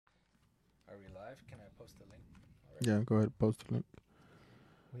live? Can I post the link? Yeah, go ahead, post the link.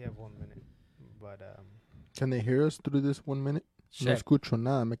 We have 1 minute, but Can they hear us through this 1 minute? No Check. escucho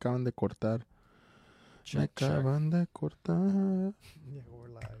nada, me acaban de cortar. Me Check. acaban de cortar. yeah, we're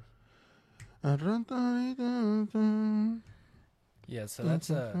live. Yeah, so that's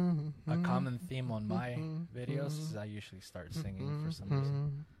a common theme on my videos. Is I usually start singing for some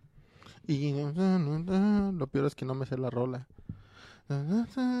reason. Y lo peor es que no me sé la rola. Lo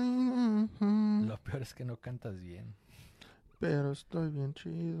peor es que no cantas bien. Pero estoy bien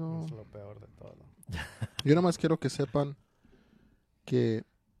chido. Es lo peor de todo. Yo nada más quiero que sepan que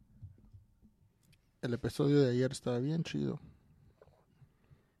el episodio de ayer estaba bien chido.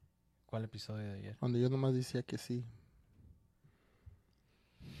 ¿Cuál episodio de ayer? Donde yo nomás decía que sí.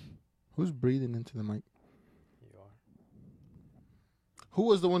 Who's breathing into the mic? You are. Who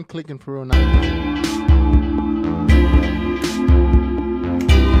was the one clicking for real now?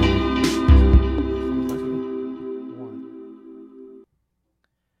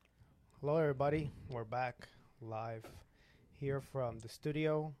 Hello, everybody. We're back live here from the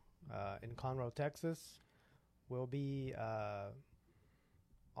studio in Conroe, Texas. We'll be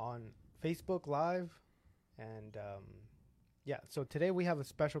on Facebook Live. And, so today we have a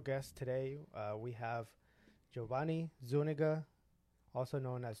special guest. Today we have Giovanni Zuniga, also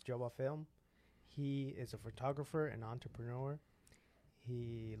known as Jova Film. He is a photographer and entrepreneur.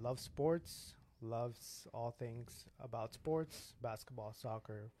 He loves sports, loves all things about sports, basketball,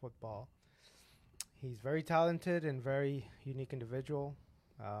 soccer, football. He's very talented and very unique individual.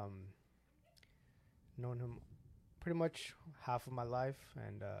 Known him pretty much half of my life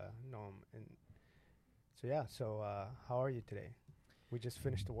and know him. And so how are you today? We just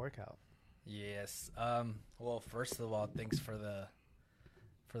finished the workout. Yes. Well, first of all, thanks for the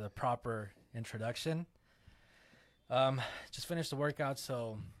proper introduction. Just finished the workout,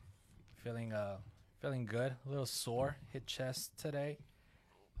 so feeling good. A little sore. Hit chest today.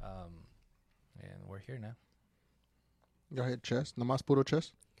 And we're here now. Go ahead, chest. Nomás puro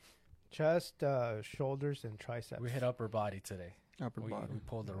chest? Chest, shoulders, and triceps. We hit upper body today. Upper body. We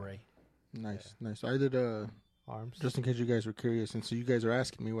pulled the ray. Nice, nice. I did arms. just in case you guys were curious, and so you guys are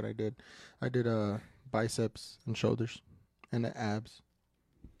asking me what I did. I did biceps and shoulders and the abs.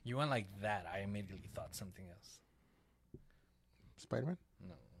 You went like that. I immediately thought something else. Spider-Man?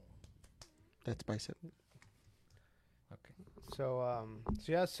 No. That's bicep. Okay. So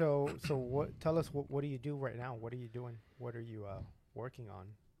what? Tell us what do you do right now? What are you doing? What are you working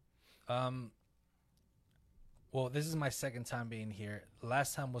on? Well, this is my second time being here.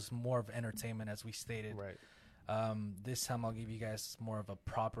 Last time was more of entertainment, as we stated. Right. This time I'll give you guys more of a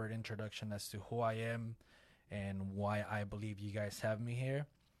proper introduction as to who I am and why I believe you guys have me here.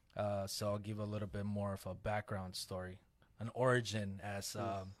 So I'll give a little bit more of a background story, an origin, as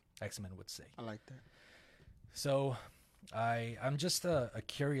X-Men would say. I like that. So I'm just a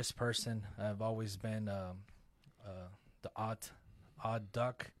curious person. I've always been the odd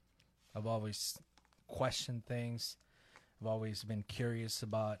duck. I've always questioned things. I've always been curious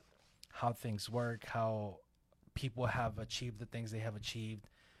about how things work, how people have achieved the things they have achieved.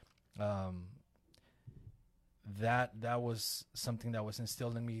 That was something that was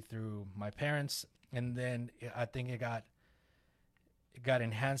instilled in me through my parents, and then I think it got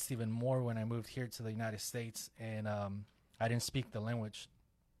enhanced even more when I moved here to the United States, and I didn't speak the language.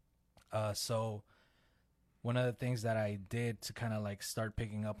 So one of the things that I did to kind of like start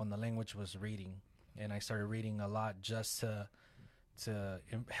picking up on the language was reading, and I started reading a lot just to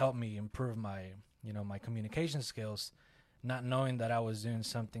help me improve my my communication skills, not knowing that I was doing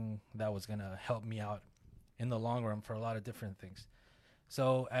something that was gonna help me out in the long run for a lot of different things.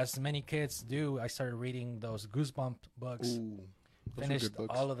 So as many kids do, I started reading those Goosebump books. Ooh, finished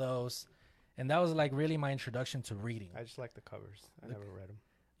all of those, and that was like really my introduction to reading. I just like the covers. I never read them.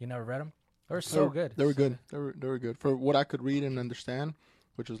 You never read them? They were so good. They were good. They were good for what I could read and understand,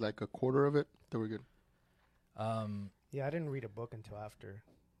 which was like a quarter of it. They were good. Yeah, I didn't read a book until after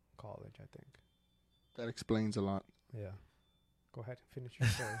college, I think. That explains a lot. Yeah. Go ahead, finish your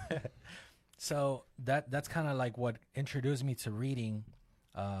story. So that's kind of like what introduced me to reading.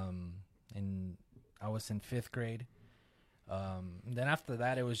 And I was in 5th grade. Then after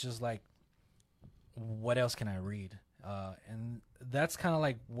that, it was just like, what else can I read? And that's kind of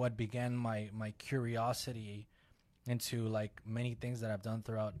like what began my curiosity into like many things that I've done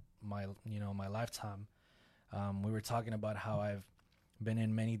throughout my my lifetime. We were talking about how I've been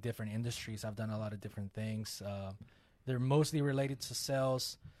in many different industries. I've done a lot of different things. They're mostly related to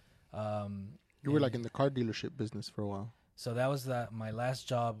sales. You were like in the car dealership business for a while. So that was my last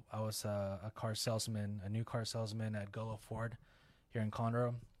job. I was a car salesman, a new car salesman at Gullo Ford here in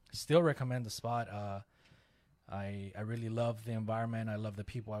Conroe. still recommend the spot. I really love the environment. I love the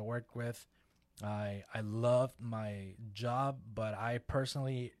people I work with. I love my job, but I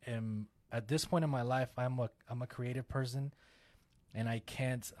personally am at this point in my life. I'm a creative person, and I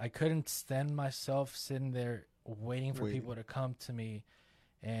couldn't stand myself sitting there waiting for people to come to me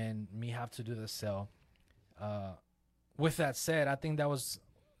and me have to do the sale. With that said, I think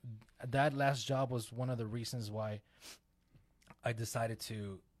that last job was one of the reasons why I decided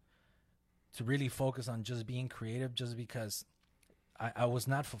to really focus on just being creative, just because I was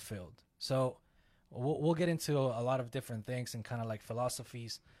not fulfilled. So we'll get into a lot of different things and kind of like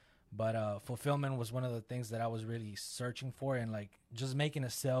philosophies, but fulfillment was one of the things that I was really searching for, and like just making a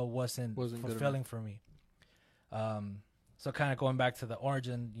sale wasn't fulfilling for me. So kind of going back to the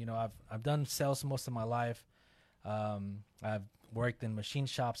origin, I've done sales most of my life. I've worked in machine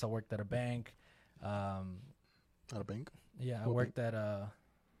shops. I worked at a bank. At a bank? Yeah, I worked at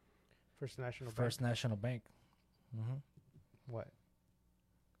First National Bank. Mm-hmm. What?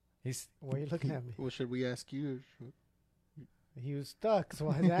 Why are you looking at me? Well, should we ask you? He was stuck, so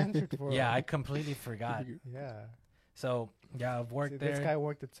I answered for him. Yeah, I completely forgot. Yeah. So, yeah, I've worked there. This guy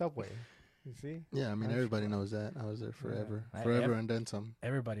worked at Subway. You see? Yeah, I mean, everybody knows that. I was there forever. Yeah. Forever and then some.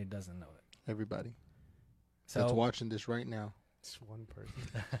 Everybody doesn't know it. Everybody. That's watching this right now. It's one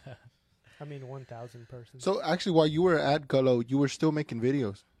person. I mean, 1,000 persons. So, actually, while you were at Gullo, you were still making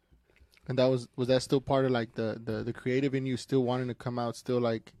videos. And that was that still part of, like, the creative in you, still wanting to come out, still,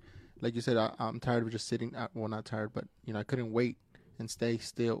 like you said, I'm tired of just sitting out. Well, not tired, but, I couldn't wait and stay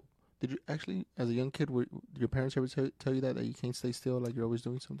still. Did you actually, as a young kid, did your parents ever tell you that you can't stay still, like you're always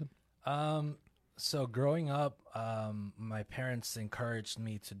doing something? So growing up, my parents encouraged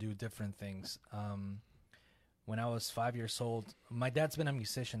me to do different things. When I was 5 years old, my dad's been a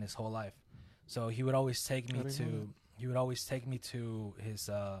musician his whole life. So he would always take me to his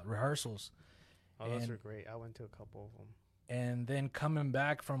rehearsals. Oh, those are great. I went to a couple of them. And then coming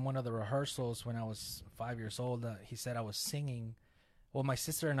back from one of the rehearsals when I was 5 years old, he said I was singing. Well, my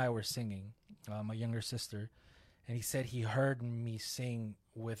sister and I were singing, my younger sister, and he said he heard me sing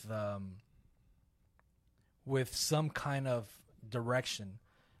with some kind of direction,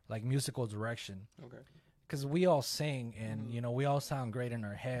 like musical direction. Okay. Because we all sing, and we all sound great in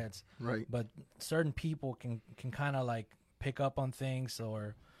our heads. Right. But certain people can kind of like pick up on things,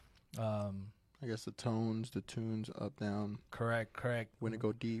 or I guess the tones, the tunes, up, down. Correct. When to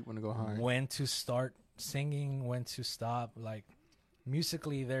go deep, when to go high. When to start singing, when to stop. Like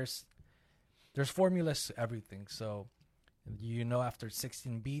musically, there's formulas to everything. So after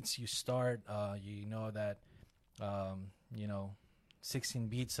 16 beats you start. That 16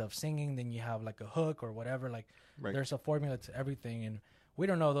 beats of singing, then you have like a hook or whatever. Like There's a formula to everything, and we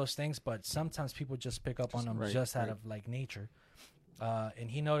don't know those things, but sometimes people just pick up on them out of like nature. And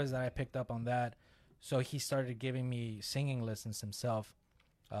he noticed that I picked up on that, so he started giving me singing lessons himself.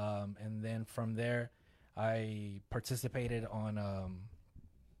 And then from there, I participated on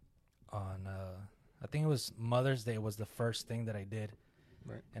I think it was Mother's Day was the first thing that I did.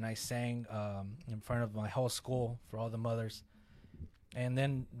 Right. And I sang in front of my whole school for all the mothers. And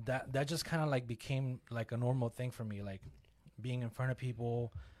then that just kind of like became like a normal thing for me, like being in front of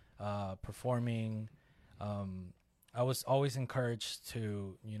people, performing. I was always encouraged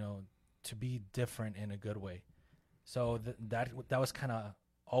to be different in a good way. So that was kind of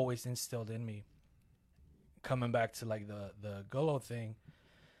always instilled in me. Coming back to like the Gullo thing,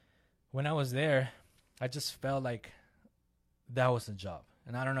 when I was there, I just felt like that was a job.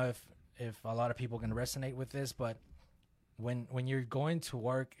 And I don't know if a lot of people can resonate with this, but when you're going to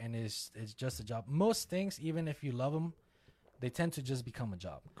work and it's just a job, most things, even if you love them, they tend to just become a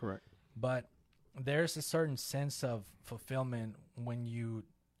job. Correct. But there's a certain sense of fulfillment when you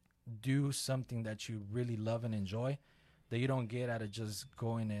do something that you really love and enjoy that you don't get out of just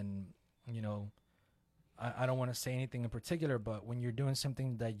going and, I don't want to say anything in particular, but when you're doing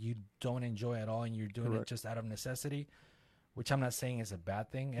something that you don't enjoy at all and you're doing it just out of necessity, which I'm not saying is a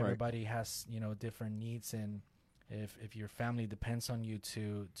bad thing. Everybody has, different needs, and if your family depends on you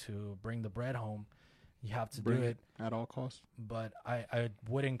to bring the bread home, you have to do it at all costs. But I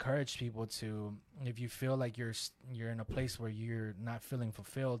would encourage people to, if you feel like you're in a place where you're not feeling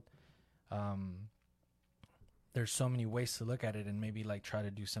fulfilled, there's so many ways to look at it and maybe like try to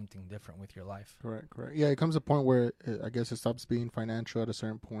do something different with your life. Correct. Yeah, it comes a point where I guess it stops being financial at a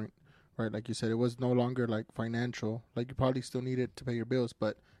certain point, right? Like you said, it was no longer like financial. Like you probably still need it to pay your bills,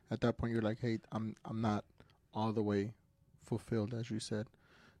 but at that point you're like, hey, I'm not all the way fulfilled, as you said.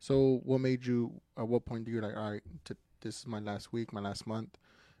 So what made you, at what point do you like, all right, this is my last week, my last month,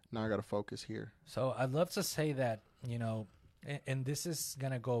 now I got to focus here? So I'd love to say that, and this is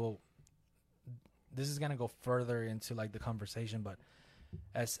gonna go further into like the conversation, but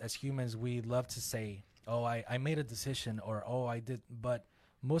as humans, we love to say, oh, I made a decision, or oh, I did. But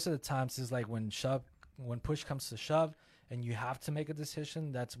most of the times it's like when push comes to shove and you have to make a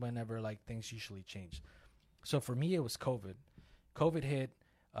decision, that's whenever like things usually change. So for me, it was COVID hit.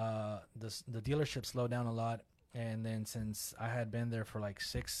 The dealership slowed down a lot, and then since I had been there for like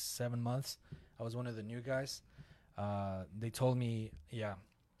 6-7 months, I was one of the new guys. They told me,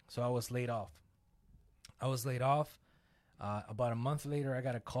 so I was laid off. About a month later, I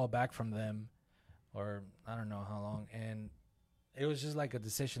got a call back from them, or I don't know how long, and it was just like a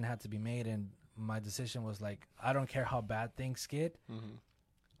decision had to be made, and my decision was like, I don't care how bad things get,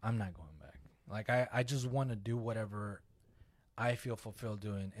 I'm not going back. Like I just want to do whatever I feel fulfilled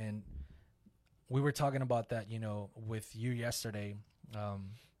doing. And we were talking about that, with you yesterday,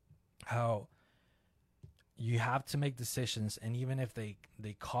 how you have to make decisions, and even if they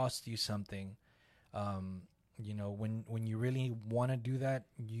cost you something, when you really want to do that,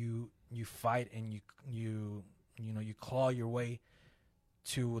 you fight, and you claw your way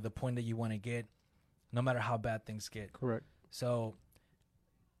to the point that you want to get, no matter how bad things get. Correct. So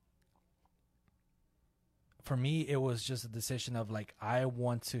for me, it was just a decision of like, I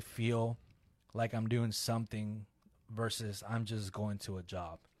want to feel like I'm doing something versus I'm just going to a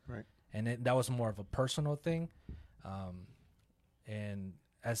job. Right. And that was more of a personal thing. And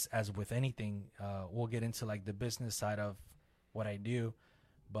as with anything, we'll get into like the business side of what I do,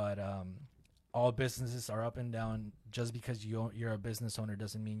 but all businesses are up and down. Just because you're a business owner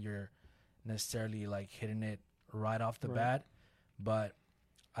doesn't mean you're necessarily like hitting it right off the bat. But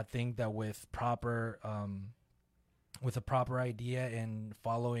I think that with a proper idea and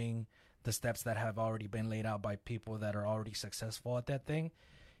following the steps that have already been laid out by people that are already successful at that thing,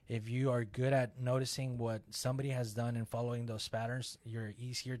 if you are good at noticing what somebody has done and following those patterns, you're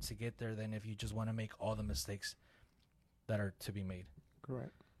easier to get there than if you just want to make all the mistakes that are to be made.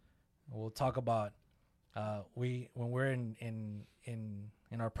 Correct. We'll talk about when we're in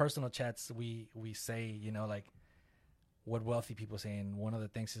our personal chats, we say, like what wealthy people say, and one of the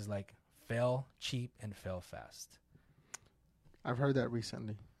things is like fail cheap and fail fast. I've heard that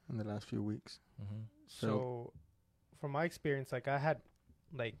recently in the last few weeks. Mm-hmm. So from my experience, like I had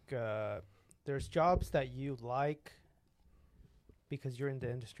there's jobs that you like because you're in the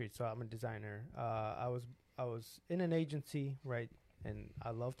industry. So I'm a designer. I was in an agency, right? And I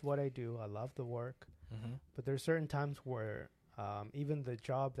loved what I do. I love the work. Mm-hmm. But there's certain times where even the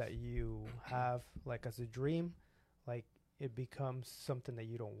job that you have like as a dream, like it becomes something that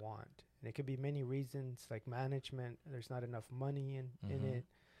you don't want. And it could be many reasons, like management. There's not enough money in it.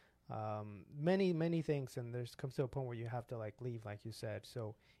 Many things, and there's comes to a point where you have to like leave, like you said.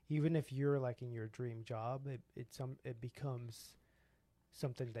 So even if you're like in your dream job, it becomes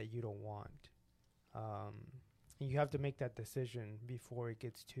something that you don't want. And you have to make that decision before it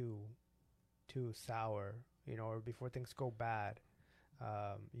gets too sour, or before things go bad.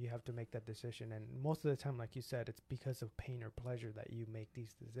 You have to make that decision, and most of the time, like you said, it's because of pain or pleasure that you make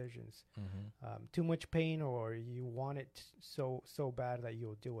these decisions. Too much pain, or you want it so bad that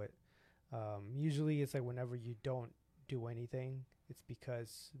you'll do it. Usually it's like whenever you don't do anything, it's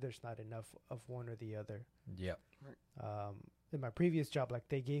because there's not enough of one or the other. Yeah. In my previous job, like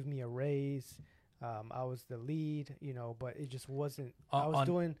they gave me a raise. I was the lead, but it just wasn't. I was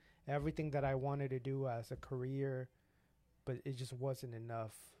doing everything that I wanted to do as a career, but it just wasn't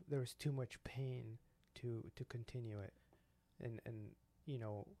enough. There was too much pain to continue it. And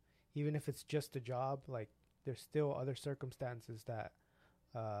even if it's just a job, like there's still other circumstances that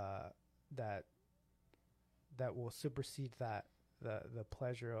will supersede the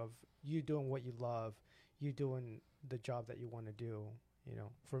pleasure of you doing what you love, you doing the job that you want to do.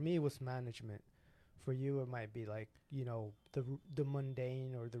 For me, it was management. For you, it might be like, the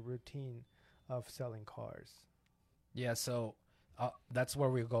mundane or the routine of selling cars. Yeah, so that's where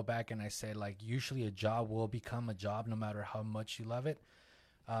we go back, and I say, like, usually a job will become a job no matter how much you love it.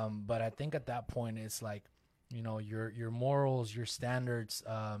 But I think at that point, it's like, your morals, your standards,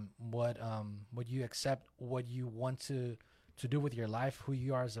 what you accept, what you want to do with your life, who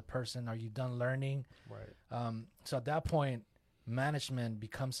you are as a person. Are you done learning? Right. So at that point, management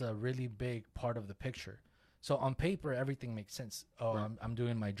becomes a really big part of the picture. So on paper, everything makes sense. Oh, right. I'm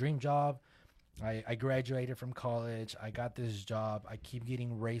doing my dream job. I graduated from college. I got this job. I keep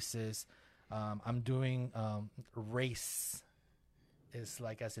getting raises. I'm doing race is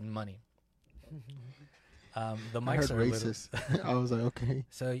like as in money. The mics I heard are racist. I was like, okay.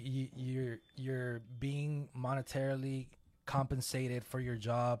 So you're being monetarily compensated for your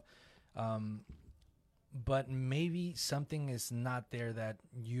job. but maybe something is not there that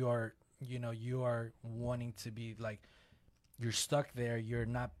you are, you are wanting to be like, you're stuck there. You're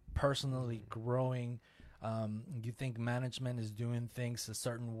not personally growing. You think management is doing things a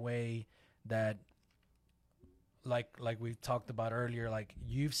certain way that, like we talked about earlier, like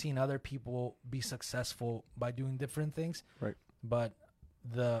you've seen other people be successful by doing different things, Right. but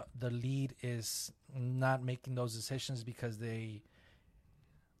the lead is not making those decisions because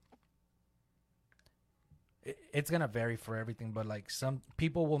it's gonna vary for everything, but like some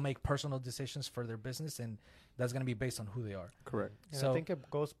people will make personal decisions for their business, and that's gonna be based on who they are. Correct. And So I think it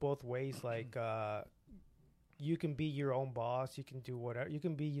goes both ways. Like, you can be your own boss. You can do whatever. You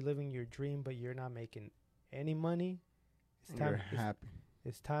can be living your dream, but you're not making any money. You're happy.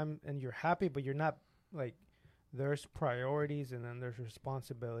 It's time, and you're happy, but you're not, like, there's priorities and then there's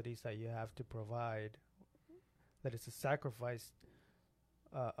responsibilities that you have to provide. That it's a sacrifice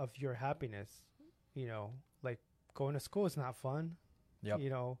of your happiness. Like going to school is not fun. Yep.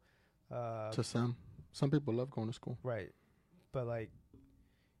 To some people love going to school. Right. But like,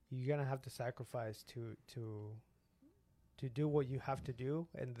 you're gonna have to sacrifice to do what you have to do,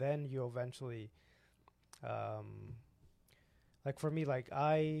 and then you eventually, like for me, like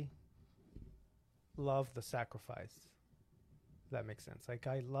I love the sacrifice. That makes sense. Like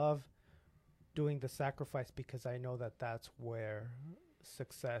I love doing the sacrifice because I know that that's where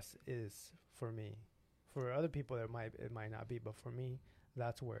success is for me. For other people, it might not be, but for me,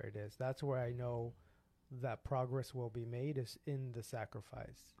 that's where it is. That's where I know that progress will be made, is in the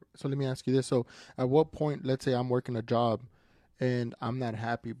sacrifice. So let me ask you this. So at what point, let's say I'm working a job and I'm not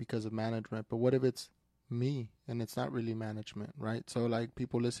happy because of management, but what if it's me and it's not really management, right? So like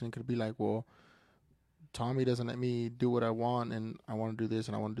people listening could be like, well, Tommy doesn't let me do what I want, and I want to do this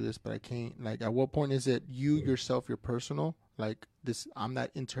and I want to do this, but I can't. Like at what point is it you yourself, your personal, like this, I'm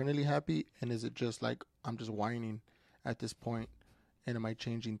not internally happy, and is it just like I'm just whining at this point, and am I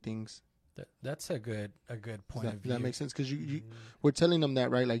changing things? That's a good point of view. That makes sense, because you we're telling them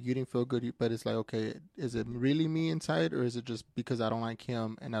that, right? Like you didn't feel good, but it's like, okay, is it really me inside, or is it just because I don't like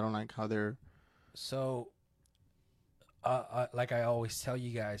him and I don't like how they're? So, like I always tell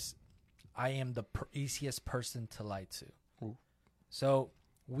you guys, I am the easiest person to lie to. Ooh. So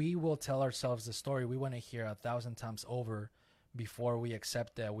we will tell ourselves the story we want to hear 1,000 times over before we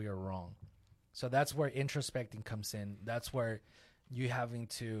accept that we are wrong. So that's where introspecting comes in. That's where you having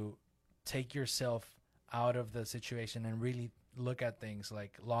to take yourself out of the situation and really look at things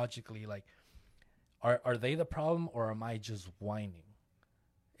like logically, like are they the problem, or am I just whining?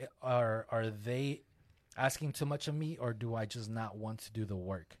 Are they asking too much of me, or do I just not want to do the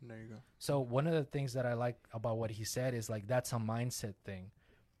work? There you go. So one of the things that I like about what he said is like that's a mindset thing.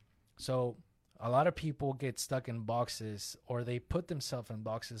 So a lot of people get stuck in boxes, or they put themselves in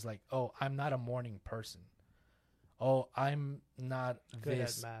boxes like, oh, I'm not a morning person. Oh, I'm not Good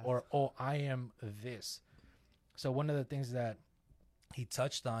this, at math. or oh, I am this. So one of the things that he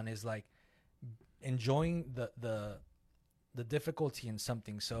touched on is like enjoying the difficulty in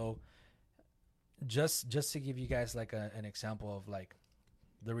something. So just to give you guys like an example of like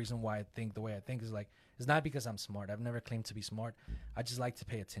the reason why I think the way I think is like, it's not because I'm smart. I've never claimed to be smart. I just like to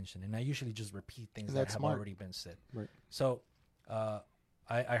pay attention, and I usually just repeat things that have already been said. Right. So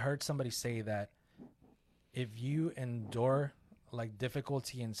I heard somebody say that if you endure like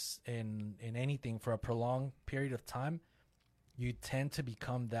difficulty in anything for a prolonged period of time, you tend to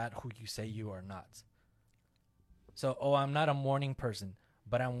become that who you say you are not. So, oh, I'm not a morning person,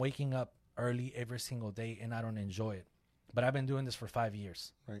 but I'm waking up early every single day and I don't enjoy it. But I've been doing this for 5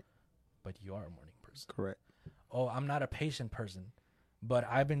 years. Right. But you are a morning person. Correct. Oh, I'm not a patient person, but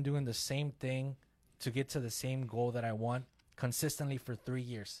I've been doing the same thing to get to the same goal that I want consistently for 3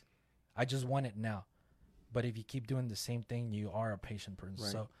 years. I just want it now. But if you keep doing the same thing, you are a patient person.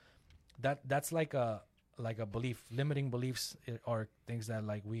 Right. So that's like a belief. Limiting beliefs are things that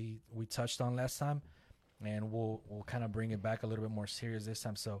like we touched on last time, and we'll kind of bring it back a little bit more serious this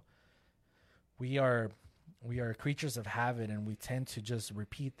time. So we are creatures of habit, and we tend to just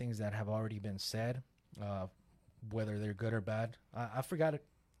repeat things that have already been said, whether they're good or bad. I forgot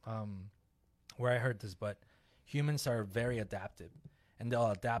where I heard this, but humans are very adaptive, and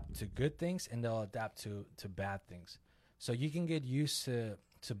they'll adapt to good things and they'll adapt to bad things. So you can get used to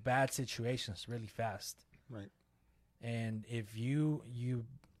bad situations really fast. Right. And if you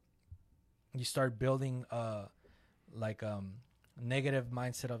start building negative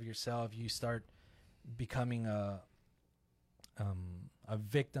mindset of yourself, you start becoming a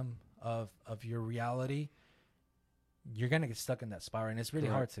victim of your reality, you're gonna get stuck in that spiral, and it's really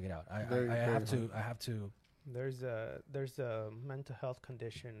hard to get out. I have to. There's a mental health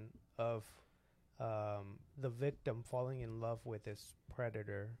condition of the victim falling in love with this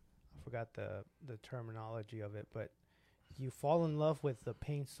predator. I forgot the terminology of it, but you fall in love with the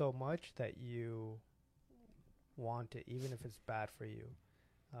pain so much that you want it, even if it's bad for you.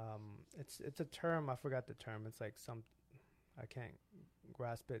 It's a term. I forgot the term. It's like I can't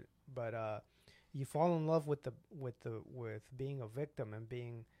grasp it, but you fall in love with being a victim and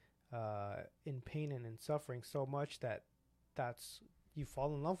being in pain and in suffering so much that's you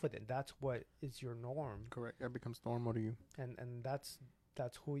fall in love with it. That's what is your norm. Correct. That becomes normal to you. And that's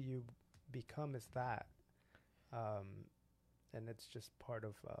who you become, is that. And it's just part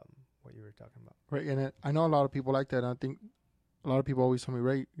of what you were talking about. Right. And I know a lot of people like that. And I think a lot of people always tell me,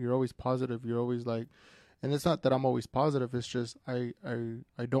 Ray, you're always positive. You're always like, and it's not that I'm always positive. It's just I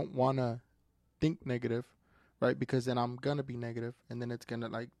don't want to think negative, right? Because then I'm going to be negative, and then it's going to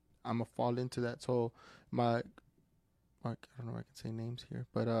I'm going to fall into that. So I don't know if I can say names here,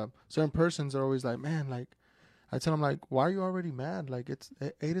 but certain persons are always like, man, like, I tell them, like, why are you already mad? Like, it's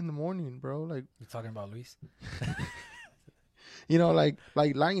 8 a.m, bro. Like, You're talking about Luis? you know, like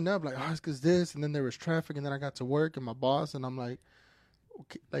lining up, like, oh, it's because this, and then there was traffic, and then I got to work, and my boss, and I'm like,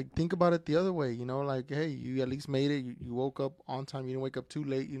 okay, like, think about it the other way, you know, like, hey, you at least made it. You woke up on time. You didn't wake up too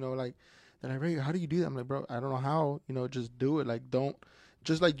late, you know, like, they're like, Ray, how do you do that? I'm like, bro, I don't know how, you know, just do it. Like, don't,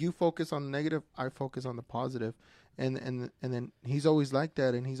 just like you focus on the negative, I focus on the positive. And then he's always like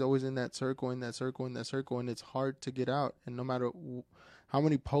that, and he's always in that circle, and it's hard to get out. And no matter how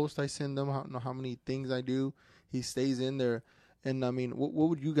many posts I send him, how many things I do, he stays in there. And I mean, what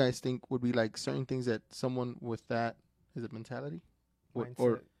would you guys think would be like certain things that someone with that, is it mentality?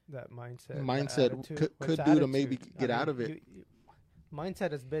 Mindset could do to maybe get out of it?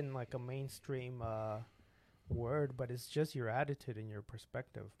 Mindset has been like a mainstream word, but it's just your attitude and your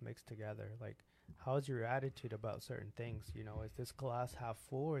perspective mixed together. Like, how's your attitude about certain things? You know, is this glass half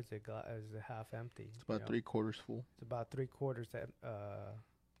full, or is it half empty? It's about 3/4 full. It's about 3/4 that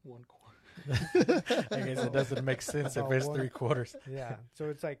 1/4. I guess it doesn't make sense if it's 3/4. Yeah. So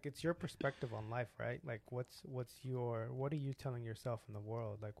it's like, it's your perspective on life, right? Like, what are you telling yourself in the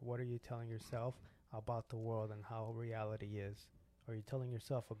world? Like, what are you telling yourself about the world and how reality is? Are you telling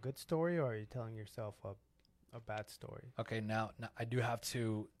yourself a good story, or are you telling yourself a bad story? Okay, now I do have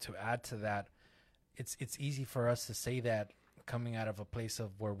to add to that. It's easy for us to say that coming out of a place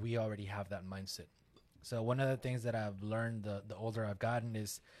of where we already have that mindset. So one of the things that I've learned the older I've gotten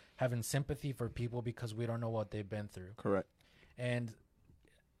is having sympathy for people because we don't know what they've been through. Correct. And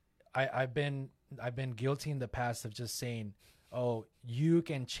I've been guilty in the past of just saying, oh, you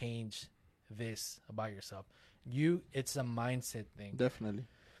can change this about yourself. It's a mindset thing. Definitely.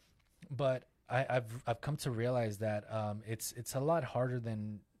 But I've come to realize that it's a lot harder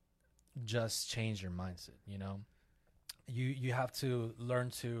than just change your mindset. You know, you have to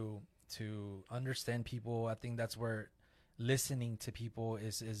learn to understand people. I think that's where listening to people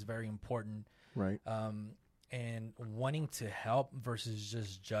is very important. Right. And wanting to help versus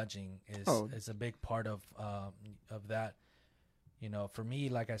just judging is a big part of that. You know, for me,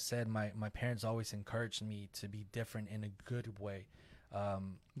 like I said, my parents always encouraged me to be different in a good way.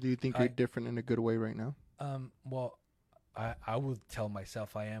 Do you think you're different in a good way right now? Well, I would tell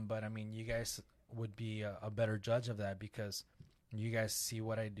myself I am, but I mean, you guys would be a better judge of that because you guys see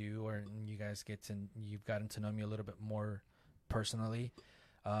what I do, or you guys you've gotten to know me a little bit more personally.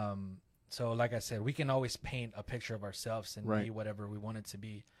 So like I said, we can always paint a picture of ourselves and be whatever we want it to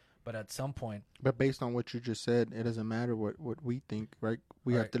be. But at some point... But based on what you just said, it doesn't matter what we think, right?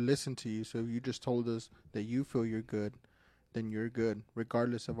 We have to listen to you. So if you just told us that you feel you're good, then you're good,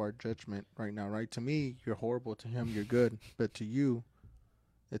 regardless of our judgment right now, right? To me, you're horrible. To him, you're good. But to you,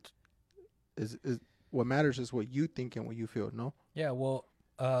 it's what matters is what you think and what you feel, no? Yeah, well,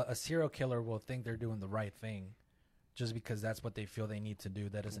 a serial killer will think they're doing the right thing just because that's what they feel they need to do.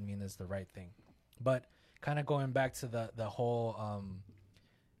 That doesn't mean it's the right thing. But kind of going back to the whole...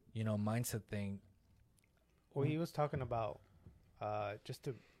 mindset thing. Well, he was talking about, just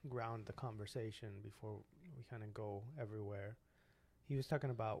to ground the conversation before we kind of go everywhere, he was talking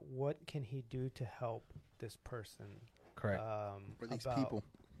about what can he do to help this person. Correct. For these people.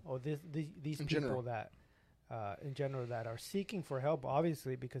 Oh, these people general. that, in general, that are seeking for help,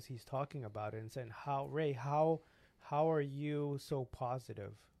 obviously, because he's talking about it and saying, Ray, how are you so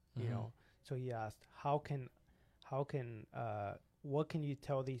positive? Mm-hmm. You know, so he asked, what can you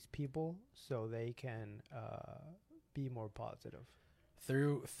tell these people so they can be more positive?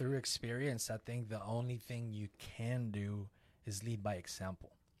 Through experience, I think the only thing you can do is lead by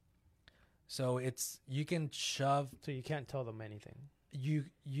example. So you can shove. So you can't tell them anything. You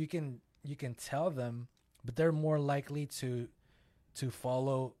can tell them, but they're more likely to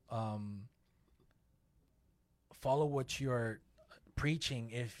follow follow what you're preaching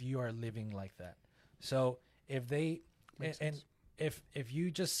if you are living like that. So if they and if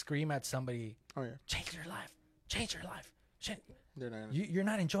you just scream at somebody, Oh yeah, change your life, change your life, they're not. you're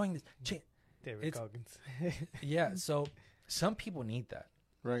not enjoying this. David Goggins. Yeah, so some people need that.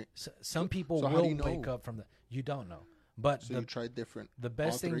 Right. So, some people so how will do you know? wake up from the. You don't know, but So you tried different. the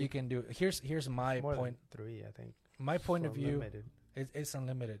best all thing three? you can do. Here's my More point. than 3, I think. My point of So view. limited. It's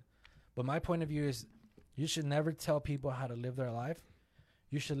unlimited, but my point of view is, you should never tell people how to live their life.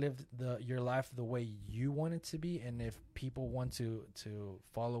 You should live your life the way you want it to be, and if people want to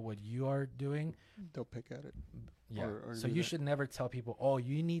follow what you are doing, They'll pick at it. yeah. Or So do you that. should never tell people, oh,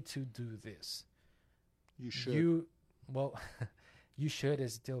 you need to do this. You should. Well, you should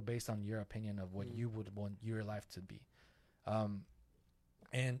is still based on your opinion of what Mm. you would want your life to be.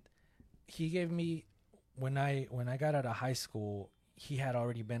 And he gave me when I got out of high school, he had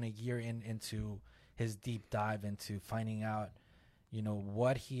already been a year into his deep dive into finding out,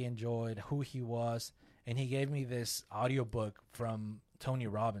 what he enjoyed, who he was, and he gave me this audiobook from Tony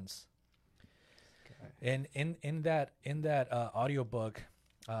Robbins. Okay. And in that audiobook,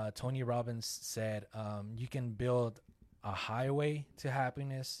 Tony Robbins said, you can build a highway to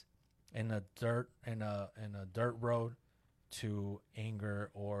happiness and a dirt road to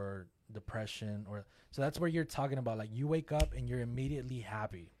anger or depression, or so that's where you're talking about, like, you wake up and you're immediately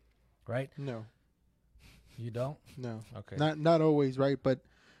happy, right? No. You don't? No. Okay. Not always, right? But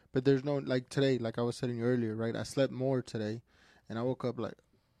there's no, like today, like I was telling you earlier, right? I slept more today, and I woke up like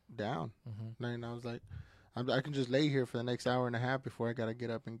down, Mm-hmm. and I was like, I can just lay here for the next hour and a half before I gotta get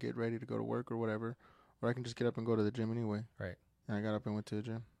up and get ready to go to work or whatever, or I can just get up and go to the gym anyway. Right. And I got up and went to the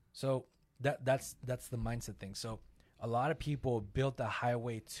gym. So that's the mindset thing. So a lot of people built the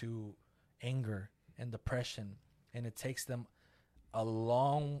highway to anger and depression, and it takes them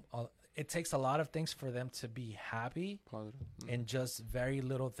it takes a lot of things for them to be happy, Positive. and just very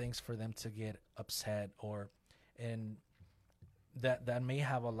little things for them to get upset, and that may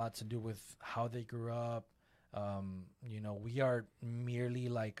have a lot to do with how they grew up. We are merely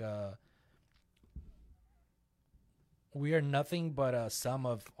like we are nothing but a sum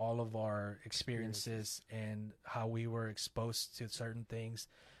of all of our experiences and how we were exposed to certain things,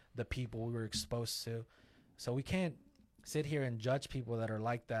 the people we were exposed to. So we can't sit here and judge people that are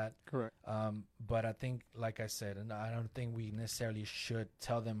like that. Correct. But I think, like I said, and I don't think we necessarily should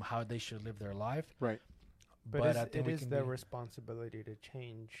tell them how they should live their life. Right. But I think it we is can their be- responsibility to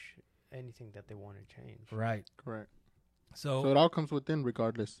change anything that they want to change. Right. Correct. So, So it all comes within,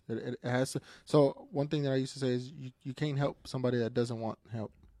 regardless. It has to. So one thing that I used to say is you can't help somebody that doesn't want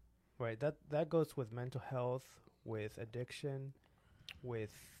help. Right. That goes with mental health, with addiction,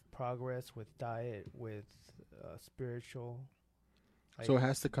 with progress, with diet, with spiritual. So it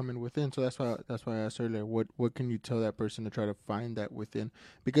has to come in within. So that's why I asked earlier, what can you tell that person to try to find that within?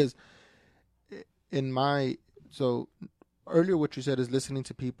 Because so earlier what you said is listening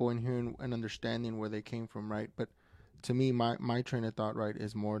to people and hearing and understanding where they came from, right? But to me, my train of thought, right,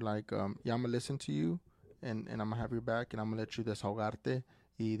 is more like, yeah, I'm gonna listen to you, and I'm gonna have your back, and I'm gonna let you desahogarte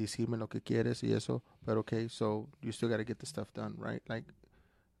y decirme lo que quieres y eso. But okay, so you still gotta get the stuff done, right? Like,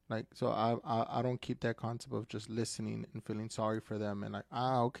 so I don't keep that concept of just listening and feeling sorry for them and like,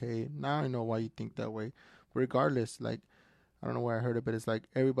 okay, now I know why you think that way. Regardless, like, I don't know where I heard it, but it's like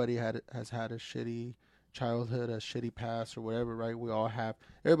everybody has had a shitty childhood, a shitty past or whatever, right?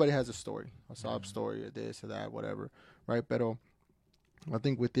 Everybody has a story, a sob story, or this or that, whatever, right? But I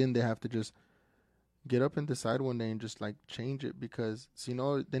think within they have to just get up and decide one day and just like change it, because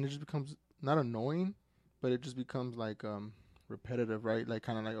then it just becomes not annoying, but it just becomes like repetitive, right? Like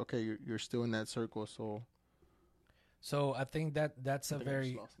kind of like, okay, you're still in that circle, so I think that's a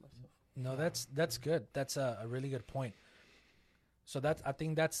very that's good. That's a really good point. So I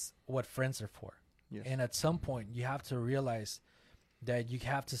think that's what friends are for. yes. And at some point, you have to realize that you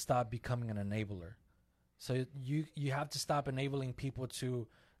have to stop becoming an enabler. So you have to stop enabling people to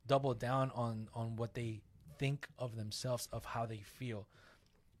double down on what they think of themselves, of how they feel.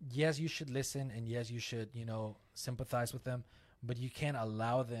 Yes, you should listen, and yes, you should, sympathize with them, but you can't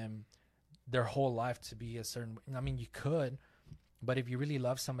allow them their whole life to be a certain. I mean, you could, but if you really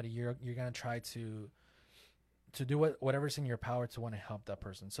love somebody, you're gonna try to do whatever's in your power to want to help that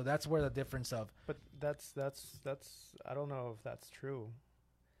person. So that's where the difference of. But that's I don't know if that's true,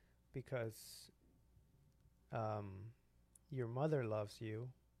 because your mother loves you,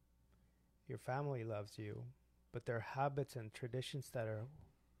 your family loves you, but there are habits and traditions that are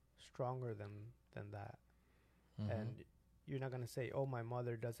stronger than that. Mhm. And you're not going to say, oh, my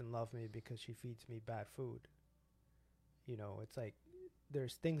mother doesn't love me because she feeds me bad food. It's like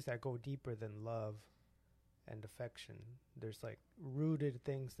there's things that go deeper than love and affection. There's like rooted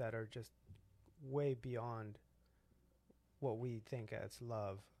things that are just way beyond what we think as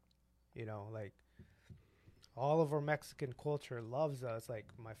love. You know, like all of our Mexican culture loves us. Like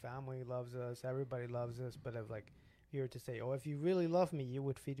my family loves us, everybody loves us. But if like you were to say, "Oh, if you really love me, you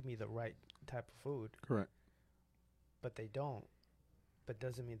would feed me the right type of food." Correct. But they don't. But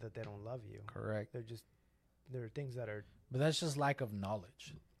doesn't mean that they don't love you. Correct. There are things that are, But that's just lack of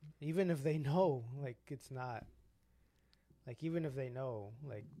knowledge. even if they know, like it's not. Like even if they know,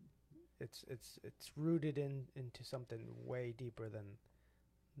 like it's rooted into something way deeper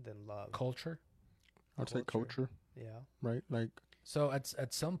than love. Culture. I'd say culture, Yeah. right? Like, So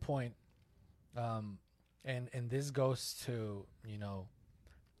at some point, and this goes to, you know,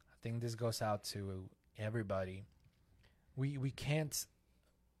 I think this goes out to everybody. We can't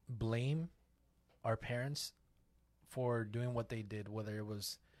blame our parents for doing what they did, whether it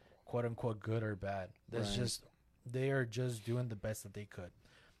was quote unquote good or bad. That's Right. just, they are just doing the best that they could.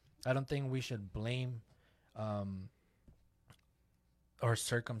 I don't think we should blame our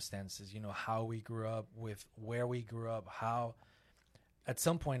circumstances, you know, how we grew up, with where we grew up, how at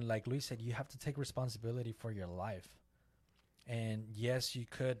some point, like Luis said, you have to take responsibility for your life. And yes, you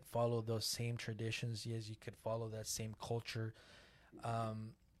could follow those same traditions. Yes, you could follow that same culture.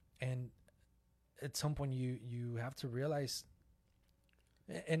 And at some point you have to realize,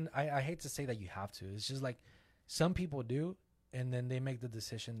 and I hate to say that you have to, it's just like some people do, and then they make the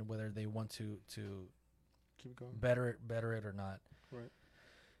decision whether they want to keep going. better it or not. Right.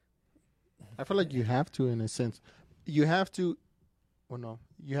 I feel like you have to, in a sense. You have to. Well, no,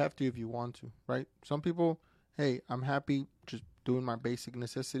 you have to if you want to, right? Some people, hey, I'm happy just doing my basic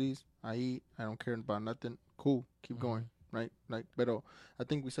necessities. I eat. I don't care about nothing. Cool, keep going, right? Like, but I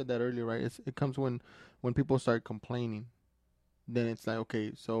think we said that earlier, right? It comes when people start complaining. Then it's like,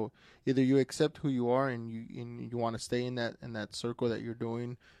 okay, so either you accept who you are and you want to stay in that circle that you're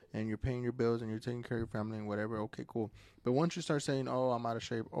doing, and you're paying your bills and you're taking care of your family and whatever. Okay, cool. But once you start saying, oh, I'm out of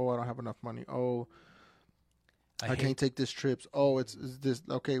shape. Oh, I don't have enough money. Oh, I can't take this trips. Oh, it's this.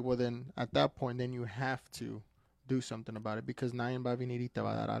 Okay, well then at that point, then you have to do something about it, because nadie va a venir y te va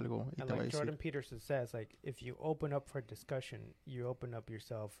a dar algo. And like Jordan Peterson says, like if you open up for discussion, you open up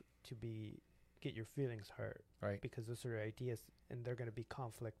yourself to get your feelings hurt, Right. because those are ideas and they're going to be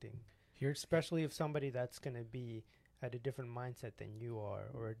conflicting. Here, Especially if somebody that's going to be at a different mindset than you are,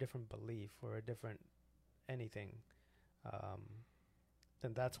 or a different belief, or a different anything,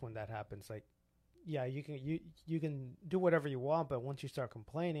 then that's when that happens. Like, yeah, you can do whatever you want, but once you start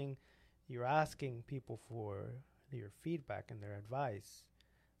complaining, you're asking people for your feedback and their advice.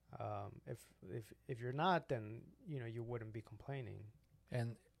 If you're not, then you wouldn't be complaining.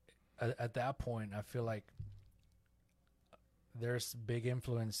 and at that point, I feel like there's big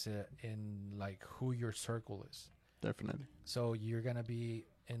influence in like who your circle is. Definitely. So you're gonna be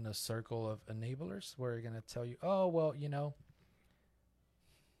in a circle of enablers where you're gonna tell you, oh well,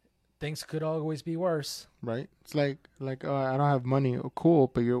 things could always be worse. Right. It's like oh, I don't have money. Oh, cool,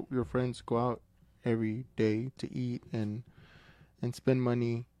 but your friends go out every day to eat and spend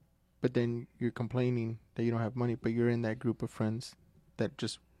money, but then you're complaining that you don't have money, but you're in that group of friends that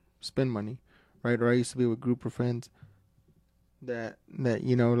just spend money, right? Or I used to be with a group of friends that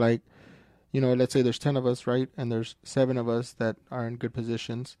let's say there's 10 of us, right? And there's 7 of us that are in good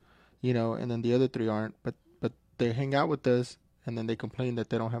positions, and then the other 3 aren't, but they hang out with us, and then they complain that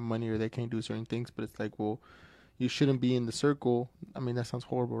they don't have money or they can't do certain things. But it's like, well, you shouldn't be in the circle. I mean, that sounds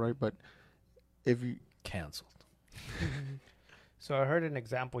horrible, right? But if you Canceled. So I heard an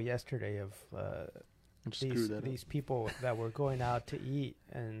example yesterday of these people that were going out to eat,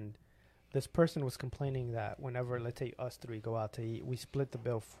 and this person was complaining that whenever, let's say, us 3 go out to eat, we split the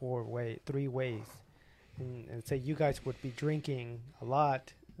bill 3 ways, and say you guys would be drinking a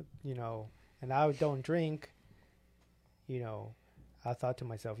lot, and I don't drink. I thought to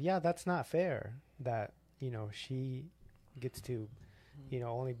myself, yeah, that's not fair that she gets to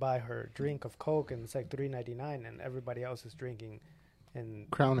only buy her drink of Coke, and it's like $3.99, and everybody else is drinking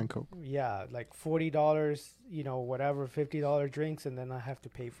and Crown and Coke. Yeah, like $40, whatever, $50 drinks, and then I have to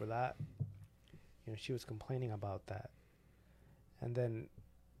pay for that. She was complaining about that. And then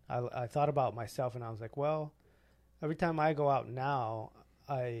I thought about myself, and I was like, well, every time I go out now,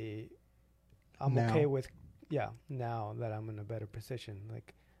 I'm okay with, now that I'm in a better position,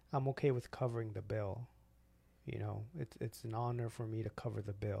 like I'm okay with covering the bill. It's an honor for me to cover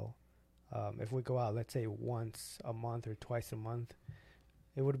the bill. If we go out, let's say once a month or twice a month,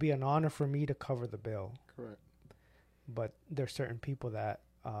 it would be an honor for me to cover the bill. Correct. But there's certain people that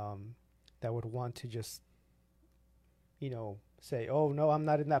would want to just, say, oh no, I'm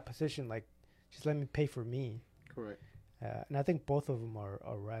not in that position. Like, Just let me pay for me. Correct. And I think both of them are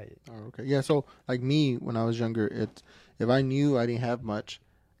right. Oh, okay. Yeah. So like me, when I was younger, if I knew I didn't have much,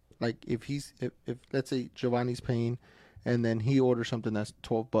 like if let's say Giovanni's paying, and then he orders something that's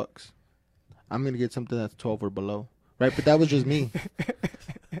 $12, I'm gonna get something that's 12 or below, right? But that was just me,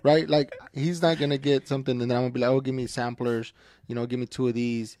 right? Like he's not gonna get something, and then I'm gonna be like, oh, give me samplers, give me 2 of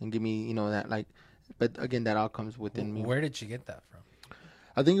these, and give me, that like. But again, that all comes within me. Where did you get that from?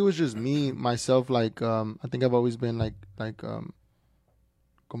 I think it was just me, myself. Like, I think I've always been like, ¿cómo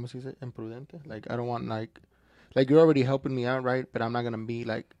se dice? Imprudente. Like, I don't want like you're already helping me out, right? But I'm not gonna be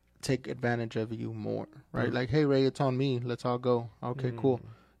like take advantage of you more, right? Mm. Like, hey Ray, it's on me. Let's all go. Okay, cool.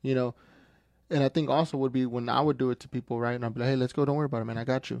 And I think also would be when I would do it to people, right? And I'd be like, hey, let's go. Don't worry about it, man. I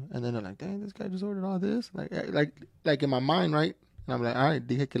got you. And then they're like, dang, this guy just ordered all this. Like in my mind, right? And I'm like, all right,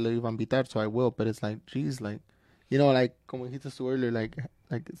 dije que le iba a invitar, so I will. But it's like, geez, like, like, como dijiste tú earlier, like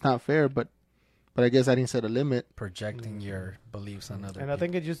it's not fair, but I guess I didn't set a limit. Projecting your beliefs on other And people. I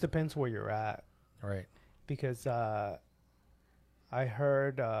think it just depends where you're at. Right. Because I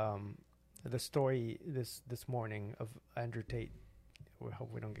heard the story this morning of Andrew Tate. We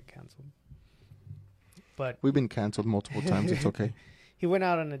hope we don't get canceled. But We've been canceled multiple times. It's okay. he went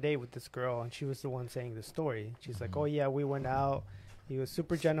out on a date with this girl, and she was the one saying the story. She's like, oh, yeah, we went out. He was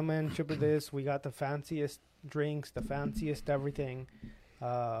super gentleman, super this. We got the fanciest drinks, the fanciest everything.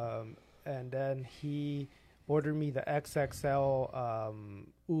 And then he ordered me the XXL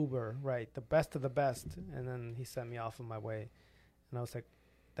Uber, right, the best of the best. And then he sent me off on my way. And I was like,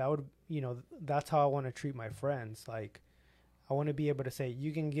 that would, that's how I want to treat my friends. Like, I want to be able to say,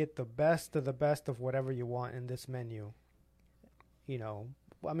 you can get the best of whatever you want in this menu.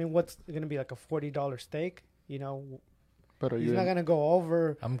 I mean, what's going to be like a $40 steak? But he's not going to go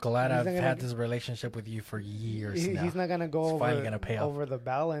over. I'm glad I've had this relationship with you for years now. He's not going to go pay over the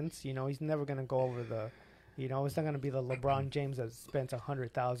balance. He's never going to go over the, it's not going to be the LeBron James that spent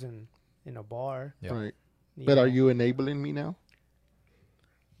 $100,000 in a bar. Yep. Right. But are you enabling me now?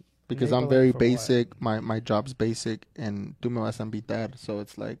 Because I'm very basic. My job's basic, and tú me vas a invitar. So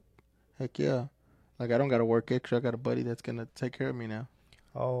it's like, heck yeah. Like, I don't got to work extra. I got a buddy that's going to take care of me now.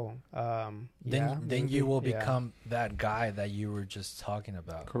 Oh, then you will become that guy that you were just talking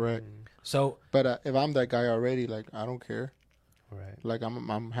about. Correct. So, but if I'm that guy already, like, I don't care. Right. Like,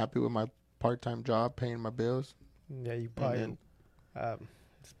 I'm happy with my part-time job, paying my bills. Yeah, you probably.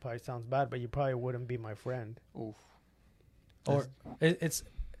 This probably sounds bad, but you probably wouldn't be my friend. Oof. Or it's.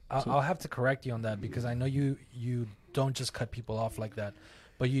 I'll have to correct you on that, because I know you don't just cut people off like that,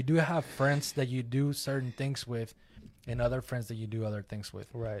 but you do have friends that you do certain things with, and other friends that you do other things with.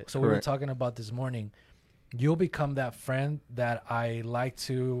 Right. So we were talking about this morning. You'll become that friend that I like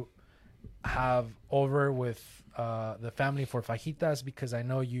to have over with the family for fajitas, because I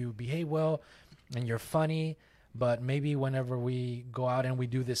know you behave well and you're funny. But maybe whenever we go out and we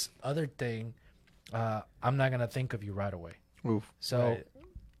do this other thing, I'm not gonna think of you right away. Oof. So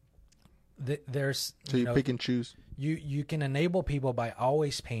there's so you pick and choose. You can enable people by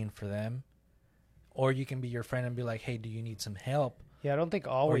always paying for them. Or you can be your friend and be like, hey, do you need some help? Yeah, I don't think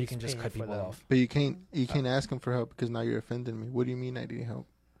always. Or you can just cut people off. But you can't ask them for help, because now you're offending me. What do you mean I need help?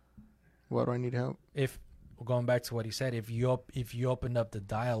 Why do I need help? If going back to what he said, if you open up the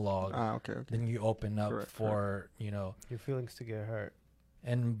dialogue, okay. then you open up for your feelings to get hurt.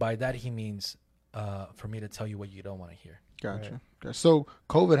 And by that he means for me to tell you what you don't want to hear. Gotcha. Right. So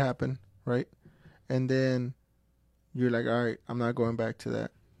COVID happened, right? And then you're like, all right, I'm not going back to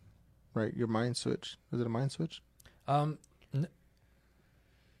that. Right, your mind switch. Was it a mind switch?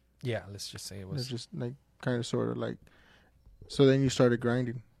 Yeah, let's just say it was. It's just like kind of sort of like. So then you started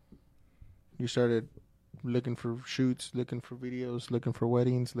grinding. You started looking for shoots, looking for videos, looking for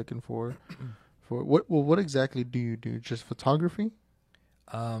weddings, looking for what? Well, what exactly do you do? Just photography?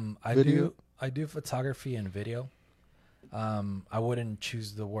 I do photography and video. I wouldn't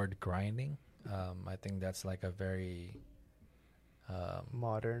choose the word grinding. I think that's like a very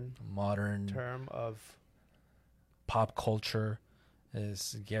modern term of pop culture.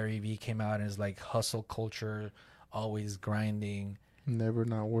 Is Gary Vee came out and is like hustle culture, always grinding, never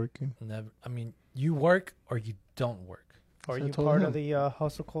not working. Never. I mean, you work or you don't work. Are you part of the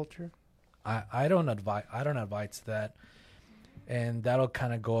hustle culture? I don't advise that, and that'll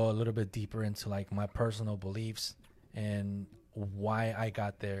kind of go a little bit deeper into like my personal beliefs and why I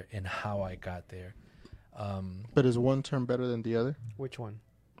got there and how I got there. But is one term better than the other? Which one?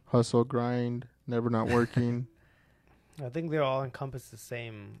 Hustle, grind, never not working. I think they all encompass the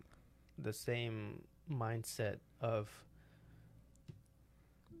same mindset of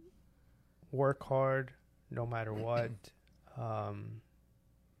work hard no matter what. I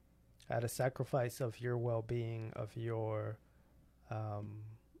at a sacrifice of your well-being, of your, at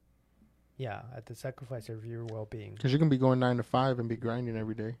the sacrifice of your well-being. Because you can be going 9 to 5 and be grinding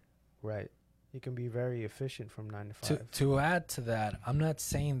every day. Right. You can be very efficient from 9 to 5. To add to that, I'm not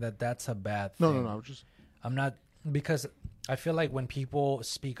saying that that's a bad thing. No. I'm not, because I feel like when people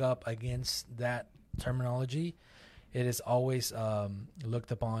speak up against that terminology, it is always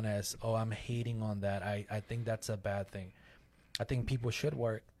looked upon as, oh, I'm hating on that. I think that's a bad thing. I think people should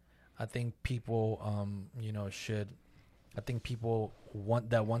work. I think people, should. I think people want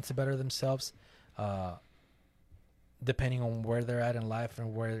to better themselves, depending on where they're at in life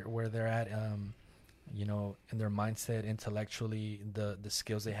and where they're at, in their mindset, intellectually, the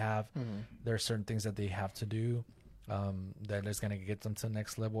skills they have. Mm-hmm. There are certain things that they have to do that is going to get them to the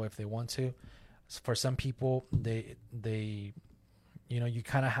next level if they want to. For some people, they you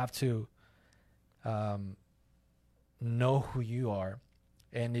kind of have to know who you are.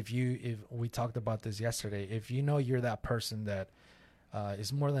 And if we talked about this yesterday, if you know you're that person that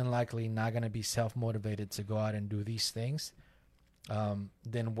is more than likely not going to be self-motivated to go out and do these things,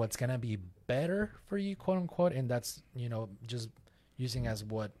 then what's going to be better for you, quote unquote, and that's, just using as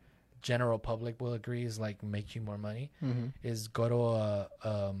what general public will agree is like make you more money, Mm-hmm. is go to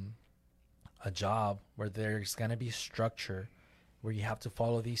a job where there's going to be structure, where you have to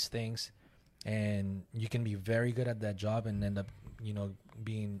follow these things, and you can be very good at that job and end up,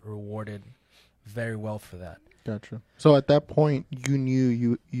 being rewarded very well for that. Gotcha. So at that point, you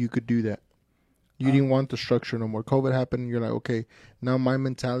knew you could do that. You didn't want the structure no more. COVID happened. You're like, okay, now my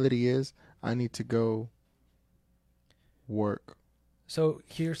mentality is I need to go work. So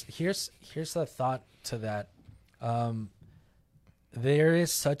here's a thought to that. There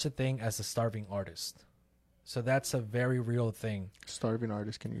is such a thing as a starving artist. So that's a very real thing. Starving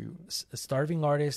artist, can you? Starving artist